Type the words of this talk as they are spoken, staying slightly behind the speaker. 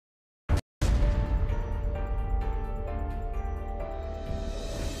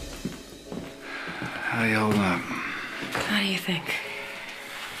hold up. How do you think?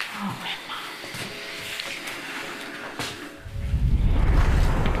 Oh,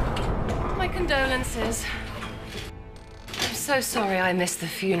 my condolences. I'm so sorry I missed the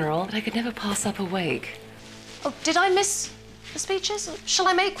funeral, but I could never pass up a wake. Oh, did I miss the speeches? Shall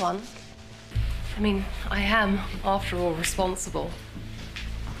I make one? I mean, I am, after all, responsible.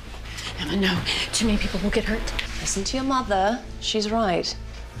 Emma, no. Too many people will get hurt. Listen to your mother. She's right.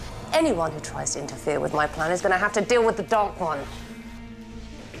 Anyone who tries to interfere with my plan is going to have to deal with the dark one.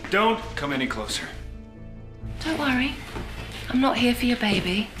 Don't come any closer. Don't worry. I'm not here for your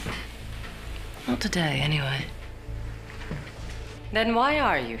baby. Not today, anyway. Then why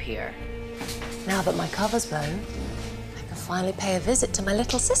are you here? Now that my cover's blown, I can finally pay a visit to my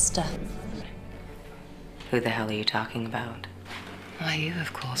little sister. Who the hell are you talking about? Why, you,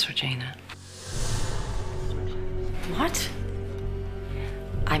 of course, Regina. What?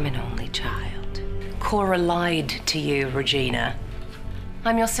 I'm an only child. Cora lied to you, Regina.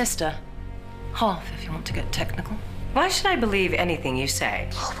 I'm your sister. Half, if you want to get technical. Why should I believe anything you say?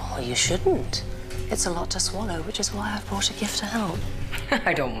 Oh, well, you shouldn't. It's a lot to swallow, which is why I've brought a gift to help.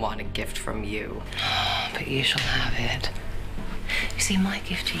 I don't want a gift from you. But you shall have it. You see, my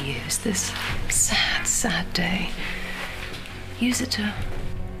gift to you is this sad, sad day. Use it to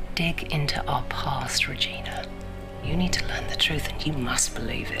dig into our past, Regina. You need to learn the truth, and you must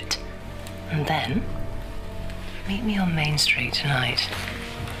believe it. And then, meet me on Main Street tonight.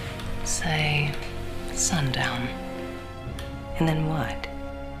 Say, sundown. And then what?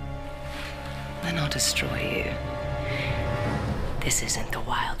 Then I'll destroy you. This isn't the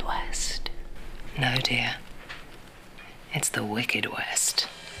Wild West. No, dear. It's the Wicked West.